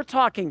stories, and we're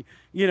talking,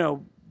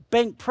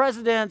 bank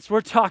presidents,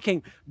 we're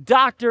talking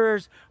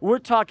doctors, we're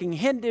talking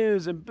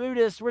Hindus and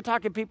Buddhists, we're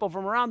talking people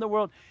from around the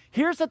world.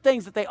 Here's the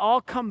things that they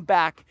all come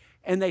back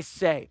and they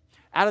say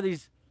out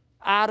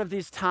of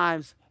these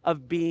times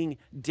of being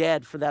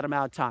dead for that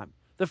amount of time.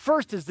 The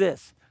first is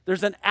this: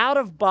 there's an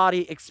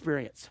out-of-body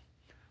experience.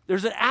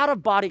 There's an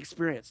out-of-body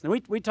experience. Now,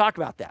 we talk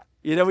about that.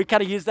 We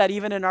kind of use that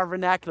even in our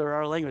vernacular,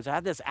 our language. I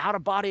had this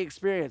out-of-body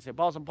experience. The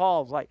Apostle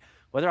Paul was like,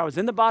 whether I was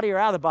in the body or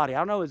out of the body, I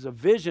don't know, it was a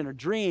vision or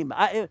dream.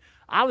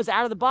 I was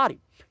out of the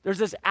body. There's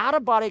this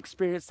out-of-body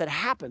experience that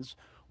happens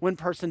when a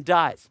person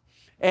dies.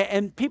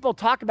 And people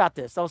talk about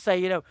this. They'll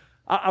say,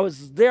 I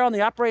was there on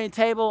the operating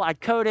table, I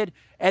coded,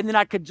 and then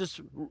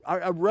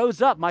I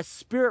rose up. My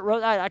spirit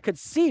rose. I could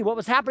see what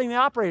was happening in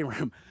the operating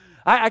room.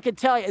 I could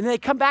tell you. And they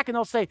come back and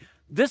they'll say,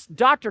 this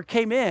doctor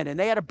came in and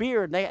they had a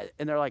beard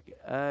and they're like,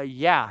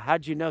 yeah,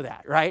 how'd you know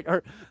that, right?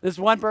 Or this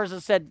one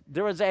person said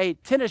there was a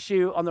tennis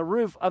shoe on the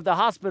roof of the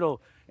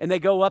hospital, and they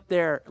go up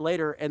there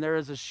later and there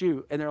is a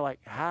shoe and they're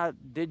like, how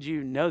did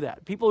you know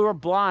that? People who are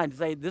blind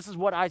say, this is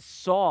what I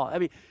saw. I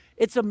mean,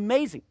 it's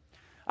amazing.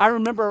 I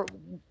remember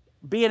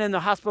being in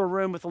the hospital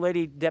room with the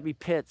lady, Debbie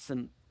Pitts,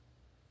 and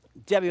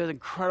Debbie was an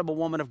incredible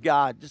woman of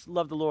God, just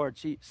loved the Lord.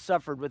 She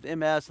suffered with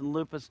MS and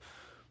lupus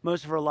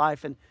most of her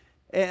life, and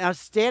I was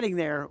standing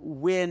there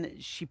when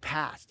she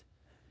passed.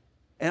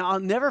 And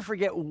I'll never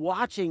forget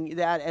watching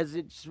that as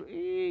it's,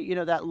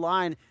 that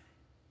line.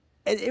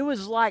 And it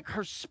was like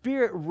her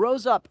spirit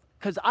rose up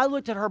because I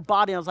looked at her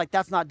body and I was like,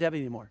 that's not Debbie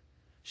anymore.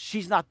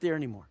 She's not there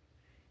anymore.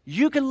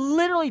 You can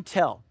literally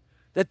tell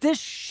that this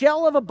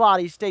shell of a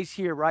body stays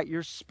here, right?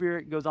 Your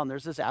spirit goes on.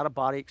 There's this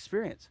out-of-body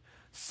experience.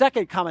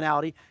 Second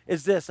commonality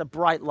is this: a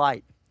bright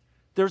light.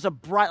 There's a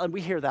bright light.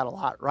 We hear that a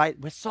lot, right?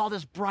 We saw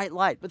this bright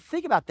light. But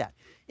think about that.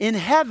 In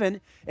heaven,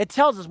 it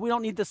tells us we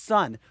don't need the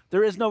sun.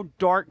 There is no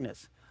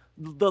darkness.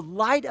 The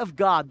light of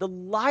God, the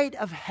light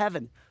of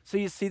heaven. So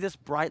you see this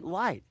bright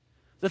light.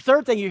 The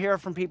third thing you hear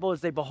from people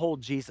is they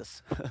behold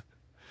Jesus.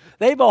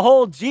 They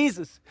behold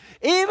Jesus.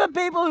 Even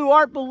people who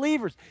aren't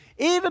believers,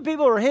 even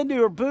people who are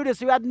Hindu or Buddhist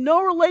who had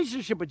no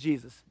relationship with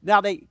Jesus.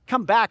 Now they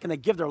come back and they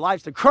give their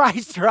lives to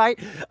Christ, right?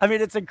 I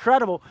mean, it's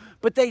incredible.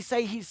 But they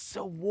say he's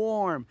so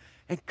warm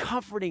and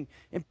comforting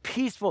and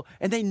peaceful.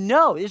 And they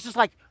know, it's just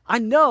like, I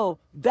know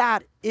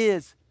that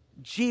is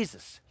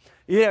Jesus.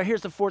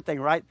 Here's the fourth thing,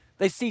 right?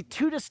 They see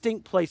 2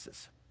 distinct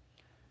places.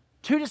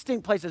 2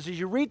 distinct places. As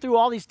you read through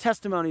all these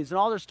testimonies and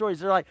all their stories,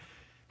 they're like,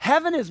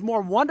 heaven is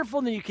more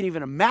wonderful than you can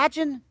even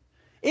imagine.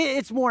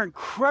 It's more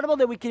incredible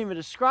than we can even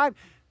describe.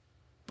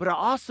 But I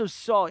also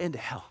saw into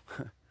hell.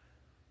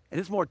 And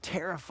it's more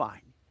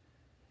terrifying.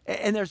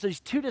 And there's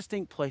these 2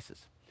 distinct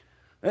places.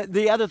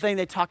 The other thing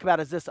they talk about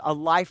is this: a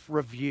life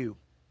review.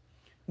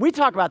 We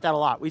talk about that a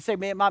lot. We say,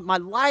 man, my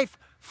life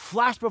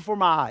flashed before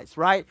my eyes,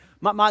 right?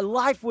 My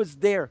life was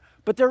there.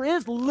 But there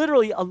is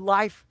literally a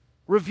life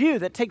review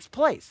that takes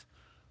place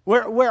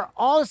where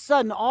all of a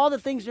sudden, all the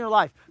things in your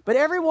life, but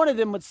every one of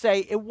them would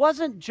say it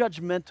wasn't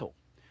judgmental.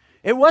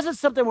 It wasn't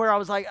something where I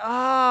was like,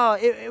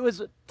 it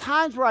was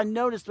times where I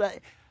noticed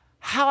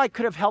how I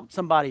could have helped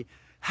somebody,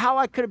 how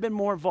I could have been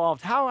more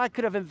involved, how I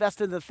could have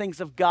invested in the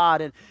things of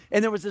God.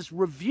 And there was this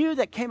review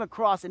that came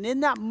across. And in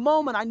that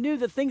moment, I knew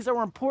the things that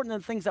were important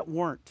and the things that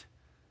weren't.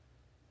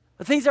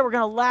 The things that were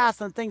going to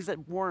last and the things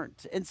that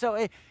weren't. And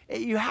so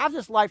you have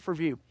this life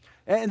review.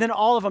 And then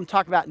all of them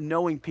talk about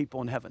knowing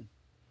people in heaven.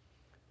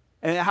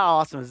 And how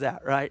awesome is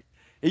that, right?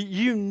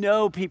 You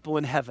know people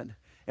in heaven.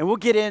 And we'll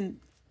get into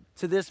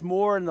this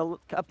more in the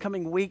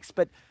upcoming weeks.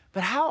 But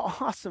how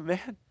awesome,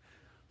 man.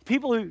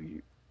 People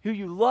who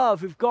you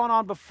love, who've gone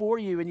on before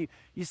you, and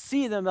you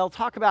see them, they'll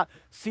talk about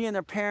seeing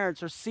their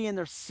parents or seeing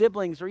their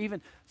siblings or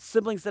even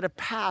siblings that have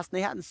passed and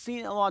they hadn't seen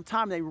in a long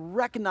time. They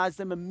recognize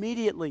them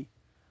immediately.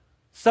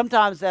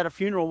 Sometimes at a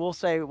funeral, we'll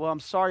say, well,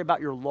 I'm sorry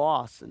about your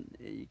loss. And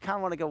you kind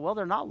of want to go, well,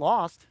 they're not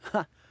lost.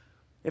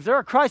 If they're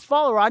a Christ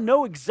follower, I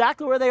know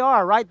exactly where they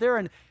are, right there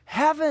in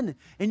heaven.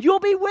 And you'll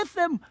be with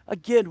them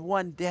again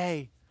one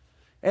day.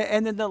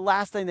 And then the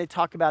last thing they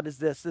talk about is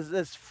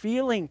this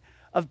feeling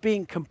of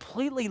being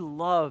completely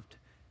loved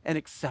and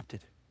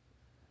accepted.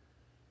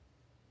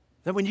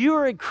 That when you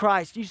are in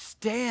Christ, you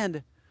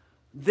stand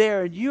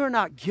there and you are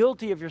not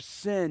guilty of your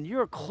sin. You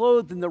are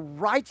clothed in the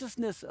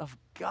righteousness of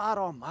God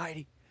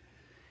Almighty.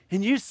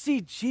 And you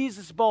see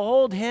Jesus,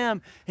 behold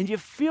him, and you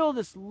feel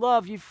this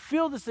love, you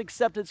feel this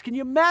acceptance. Can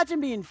you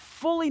imagine being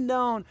fully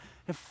known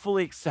and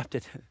fully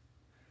accepted?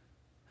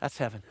 That's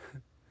heaven.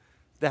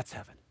 That's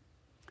heaven.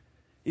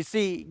 You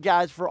see,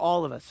 guys, for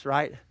all of us,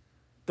 right?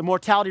 The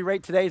mortality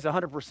rate today is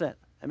 100%.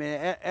 I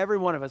mean, every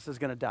one of us is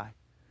going to die.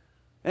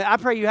 And I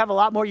pray you have a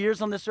lot more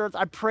years on this earth.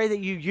 I pray that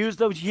you use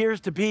those years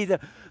to be the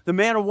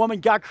man or woman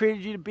God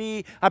created you to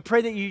be. I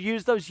pray that you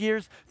use those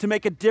years to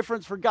make a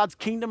difference for God's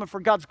kingdom and for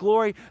God's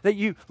glory, that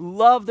you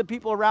love the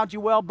people around you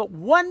well. But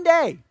one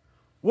day,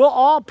 we'll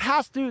all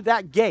pass through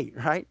that gate,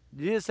 right?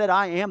 Jesus said,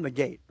 I am the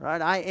gate,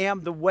 right? I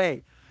am the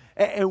way.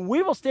 And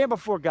we will stand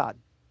before God.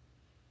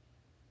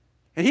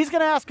 And he's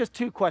going to ask us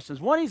two questions.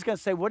 One, he's going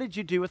to say, what did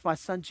you do with my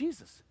son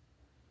Jesus?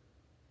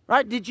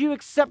 Right? Did you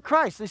accept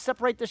Christ? They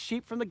separate the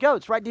sheep from the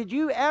goats, right? Did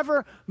you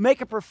ever make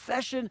a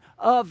profession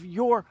of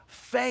your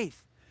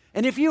faith?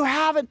 And if you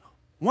haven't,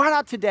 why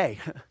not today?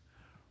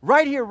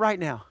 Right here, right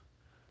now.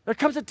 There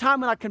comes a time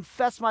when I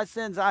confess my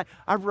sins. I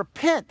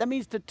repent. That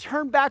means to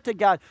turn back to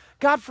God.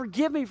 God,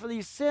 forgive me for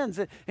these sins.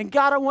 And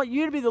God, I want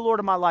you to be the Lord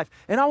of my life.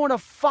 And I want to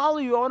follow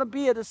you. I want to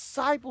be a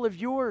disciple of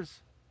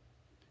yours.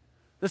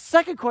 The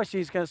second question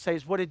he's going to say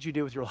is, what did you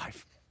do with your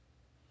life?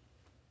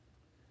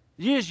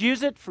 Did you just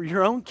use it for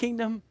your own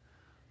kingdom?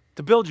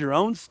 To build your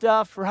own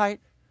stuff,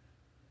 right?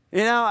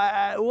 You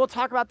know, we'll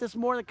talk about this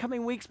more in the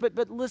coming weeks, but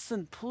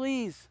listen,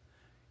 please.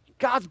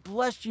 God's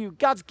blessed you.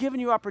 God's given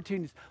you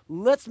opportunities.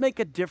 Let's make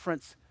a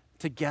difference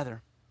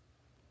together.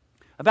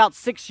 About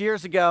 6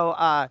 years ago,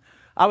 I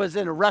was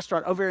in a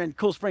restaurant over here in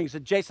Cool Springs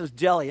at Jason's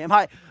Deli, and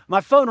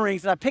my phone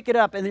rings, and I pick it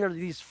up, and there are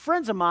these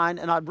friends of mine,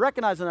 and I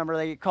recognize the number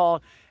they get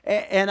called,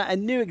 and I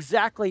knew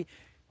exactly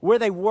where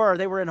they were.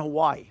 They were in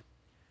Hawaii.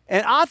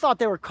 And I thought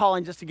they were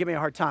calling just to give me a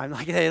hard time.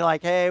 Like,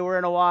 hey, we're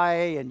in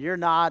Hawaii and you're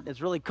not. It's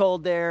really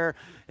cold there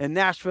in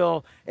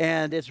Nashville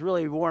and it's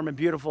really warm and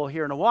beautiful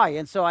here in Hawaii.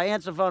 And so I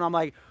answer the phone. I'm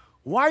like,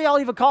 why are y'all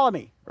even calling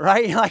me,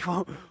 right? Like,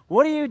 well,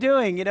 what are you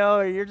doing? You know,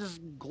 you're just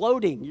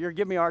gloating. You're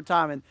giving me a hard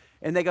time.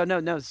 And they go,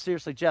 no,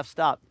 seriously, Jeff,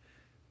 stop.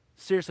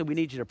 Seriously, we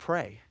need you to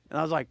pray. And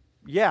I was like,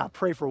 yeah,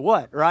 pray for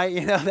what, right?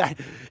 You know,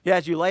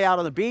 as you lay out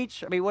on the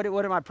beach. I mean, what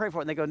am I praying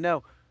for? And they go,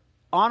 no,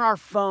 on our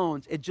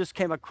phones, it just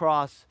came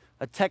across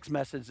a text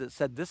message that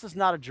said, this is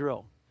not a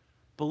drill.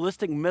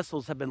 Ballistic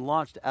missiles have been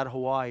launched at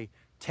Hawaii.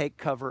 Take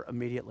cover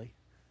immediately.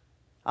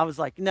 I was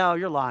like, no,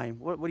 you're lying.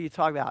 What are you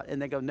talking about?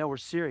 And they go, no, we're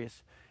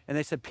serious. And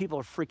they said, people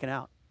are freaking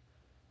out.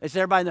 They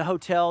said, everybody in the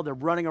hotel, they're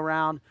running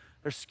around.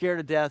 They're scared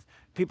to death.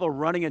 People are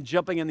running and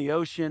jumping in the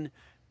ocean.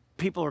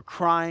 People are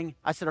crying.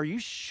 I said, are you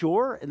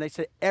sure? And they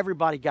said,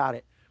 everybody got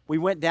it. We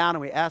went down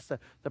and we asked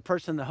the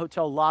person in the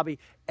hotel lobby.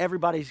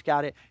 Everybody's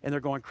got it, and they're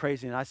going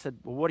crazy. And I said,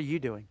 well, what are you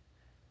doing?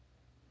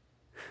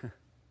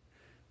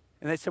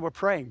 And they said, we're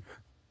praying.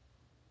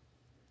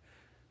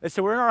 They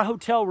said, we're in our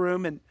hotel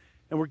room and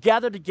we're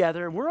gathered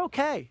together and we're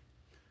okay.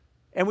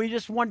 And we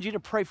just wanted you to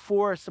pray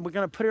for us, and we're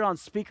going to put it on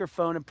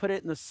speakerphone and put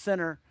it in the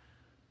center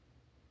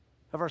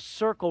of our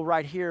circle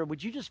right here.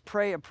 Would you just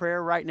pray a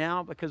prayer right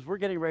now? Because we're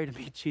getting ready to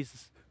meet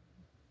Jesus.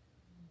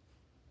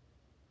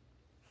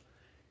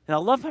 And I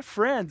love my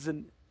friends.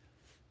 And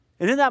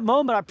in that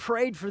moment, I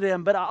prayed for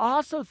them. But I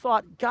also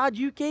thought, God,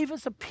 you gave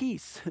us a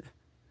peace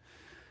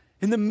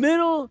in the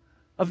middle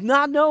of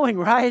not knowing,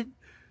 right?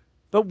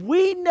 But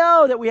we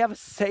know that we have a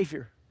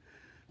Savior.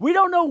 We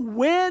don't know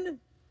when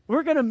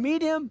we're going to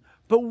meet him,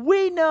 but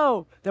we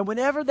know that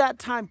whenever that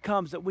time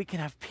comes that we can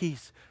have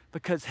peace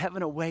because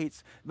heaven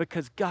awaits,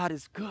 because God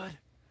is good,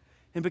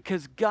 and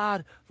because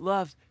God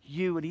loves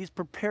you and he's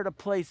prepared a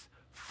place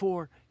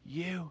for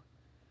you.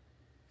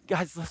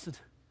 Guys, listen.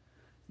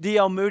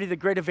 D.L. Moody, the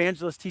great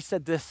evangelist, he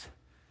said this.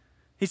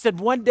 He said,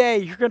 one day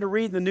you're going to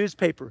read in the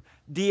newspaper,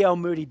 D.L.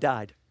 Moody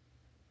died.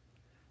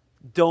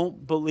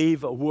 Don't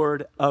believe a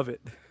word of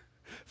it.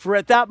 For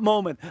at that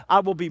moment, I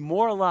will be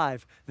more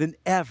alive than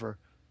ever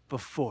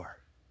before.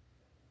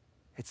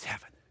 It's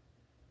heaven,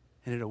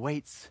 and it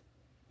awaits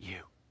you.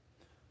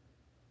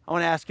 I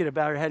want to ask you to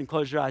bow your head and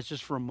close your eyes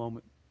just for a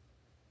moment.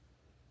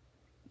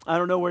 I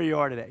don't know where you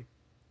are today.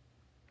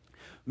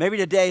 Maybe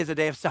today is a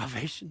day of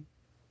salvation.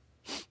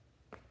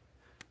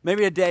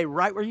 Maybe a day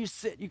right where you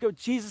sit, you go,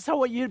 Jesus, I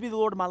want you to be the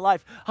Lord of my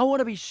life. I want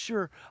to be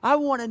sure. I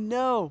want to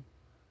know.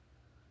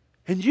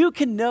 And you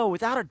can know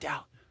without a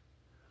doubt.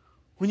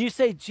 When you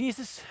say,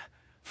 Jesus,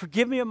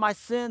 forgive me of my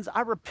sins.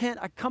 I repent.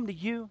 I come to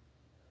you.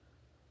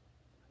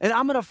 And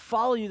I'm going to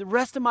follow you the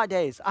rest of my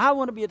days. I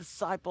want to be a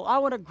disciple. I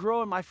want to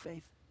grow in my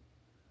faith.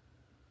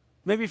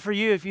 Maybe for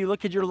you, if you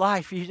look at your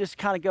life, you just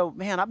kind of go,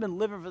 man, I've been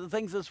living for the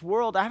things of this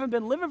world. I haven't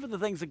been living for the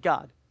things of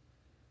God.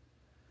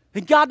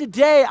 And God,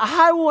 today,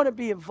 I want to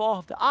be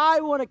involved.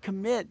 I want to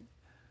commit.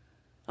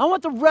 I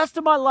want the rest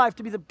of my life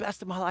to be the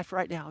best of my life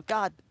right now.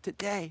 God,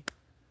 today,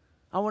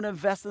 I want to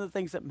invest in the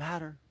things that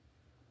matter.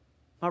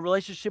 My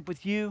relationship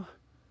with you,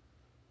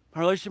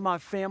 my relationship with my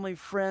family,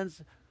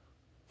 friends,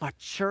 my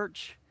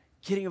church,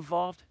 getting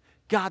involved.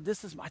 God,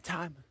 this is my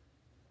time.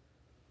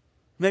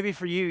 Maybe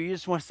for you, you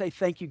just want to say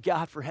thank you,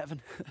 God, for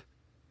heaven.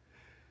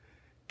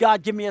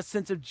 God, give me a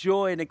sense of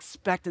joy and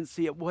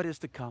expectancy at what is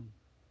to come.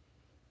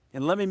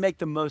 And let me make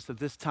the most of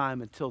this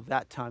time until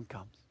that time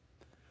comes.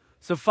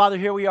 So, Father,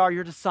 here we are,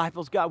 your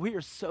disciples. God, we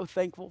are so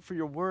thankful for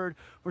your word.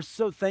 We're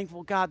so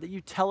thankful, God, that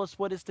you tell us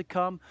what is to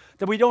come,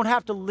 that we don't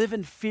have to live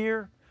in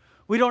fear.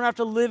 We don't have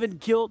to live in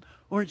guilt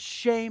or in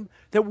shame,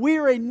 that we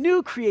are a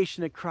new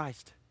creation in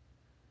Christ.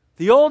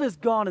 The old is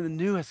gone and the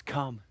new has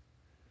come.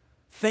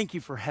 Thank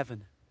you for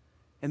heaven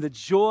and the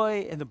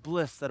joy and the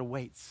bliss that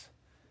awaits.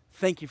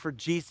 Thank you for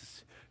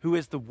Jesus, who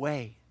is the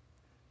way,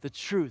 the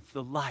truth,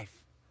 the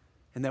life,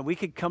 and that we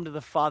could come to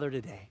the Father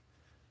today.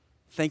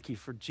 Thank you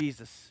for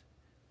Jesus.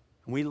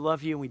 And we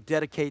love you and we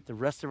dedicate the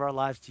rest of our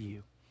lives to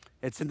you.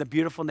 It's in the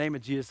beautiful name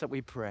of Jesus that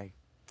we pray.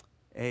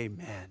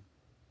 Amen.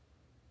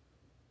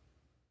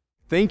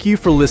 Thank you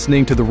for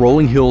listening to the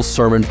Rolling Hills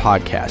Sermon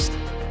Podcast.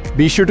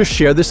 Be sure to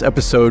share this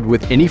episode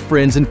with any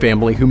friends and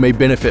family who may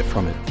benefit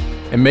from it.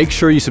 And make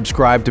sure you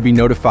subscribe to be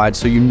notified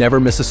so you never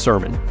miss a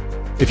sermon.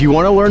 If you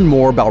want to learn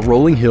more about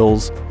Rolling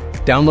Hills,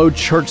 download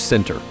Church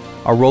Center,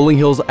 our Rolling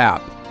Hills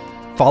app.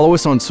 Follow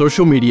us on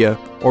social media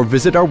or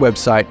visit our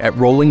website at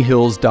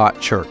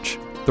rollinghills.church.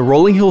 The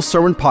Rolling Hills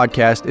Sermon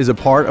Podcast is a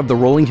part of the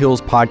Rolling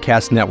Hills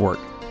Podcast Network,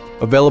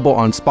 available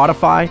on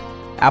Spotify,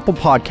 Apple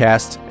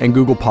Podcasts, and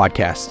Google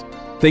Podcasts.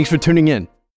 Thanks for tuning in.